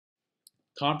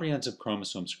Comprehensive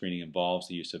chromosome screening involves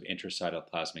the use of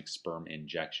intracytoplasmic sperm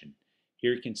injection.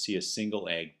 Here you can see a single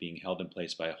egg being held in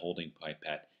place by a holding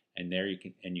pipette, and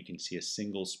you can see a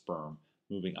single sperm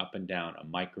moving up and down a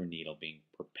microneedle being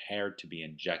prepared to be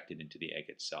injected into the egg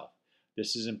itself.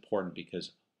 This is important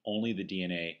because only the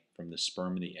DNA from the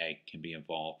sperm and the egg can be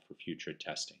involved for future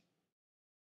testing.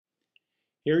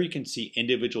 Here you can see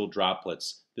individual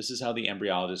droplets. This is how the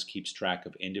embryologist keeps track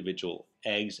of individual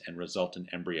eggs and resultant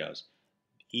embryos.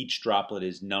 Each droplet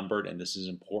is numbered, and this is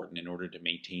important in order to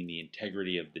maintain the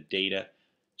integrity of the data,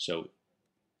 so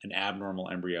an abnormal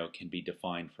embryo can be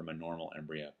defined from a normal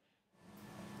embryo.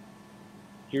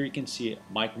 Here you can see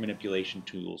micromanipulation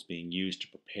tools being used to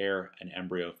prepare an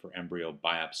embryo for embryo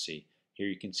biopsy. Here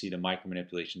you can see the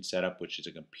micromanipulation setup, which is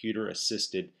a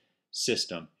computer-assisted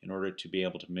system in order to be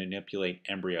able to manipulate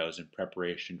embryos in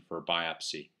preparation for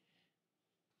biopsy.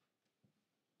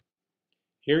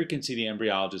 Here you can see the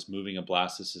embryologist moving a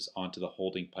blastocyst onto the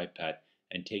holding pipette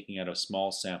and taking out a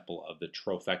small sample of the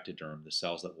trophectoderm, the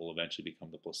cells that will eventually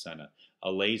become the placenta.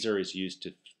 A laser is used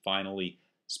to finally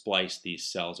splice these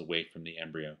cells away from the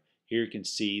embryo. Here you can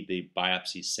see the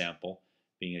biopsy sample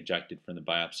being ejected from the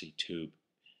biopsy tube.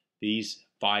 These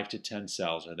 5 to 10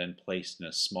 cells are then placed in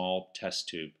a small test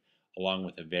tube along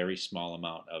with a very small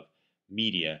amount of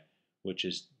media, which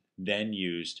is then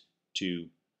used to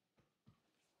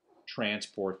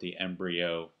transport the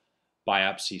embryo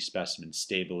biopsy specimen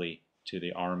stably to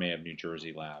the RMA of New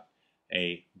Jersey lab.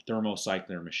 A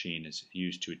thermocycler machine is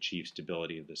used to achieve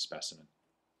stability of the specimen.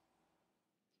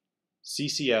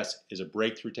 CCS is a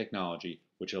breakthrough technology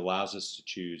which allows us to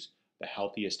choose the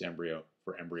healthiest embryo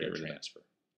for embryo transfer.